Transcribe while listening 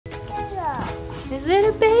Is it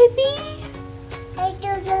a baby?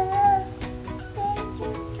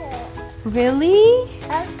 Really?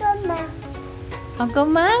 Uncle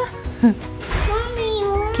Ma? Mommy,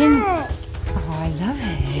 look. Oh, I love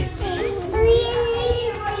it.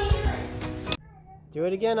 Do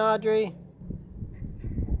it again, Audrey.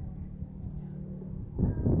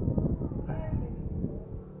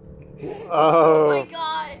 Oh my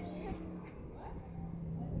gosh.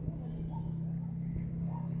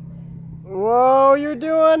 Whoa, you're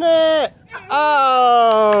doing it!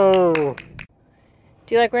 Oh!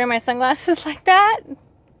 Do you like wearing my sunglasses like that?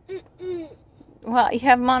 Well, you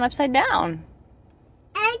have them on upside down.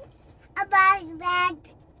 And about that.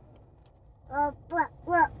 What?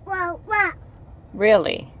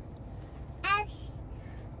 Really?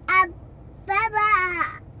 And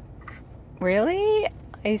Baba. Really?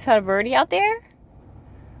 You saw a birdie out there?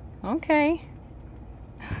 Okay.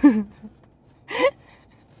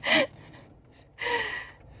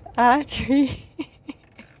 Audrey.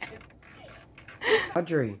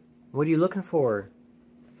 Audrey, what are you looking for?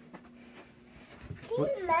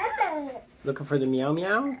 Looking for the meow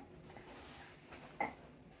meow?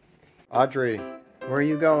 Audrey, where are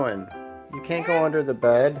you going? You can't go under the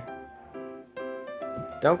bed.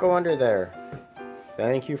 Don't go under there.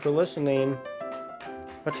 Thank you for listening.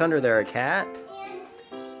 What's under there, a cat?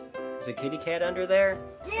 Is a kitty cat under there?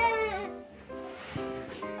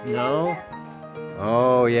 No?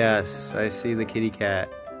 Oh yes, I see the kitty cat.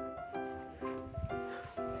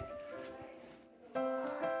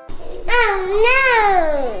 Oh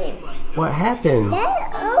no! What happened?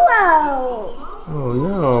 Oh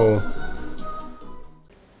no.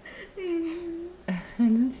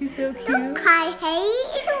 Isn't she so cute? Look, I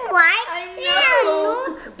hate white.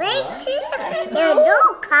 No, this is you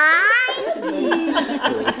look,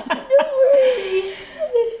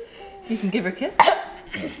 You can give her kisses.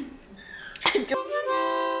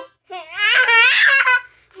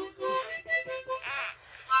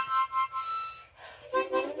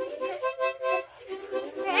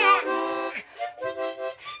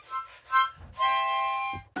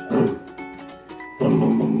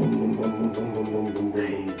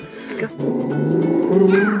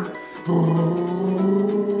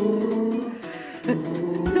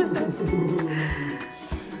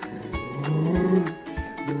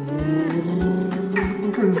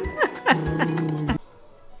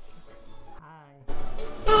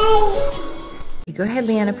 Go ahead,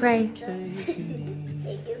 Leanna, pray.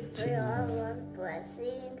 Thank you for all your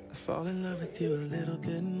blessings. I fall in love with you a little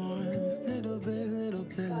bit more, little bit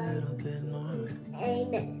more.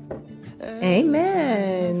 Amen.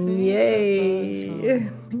 Amen. Yay.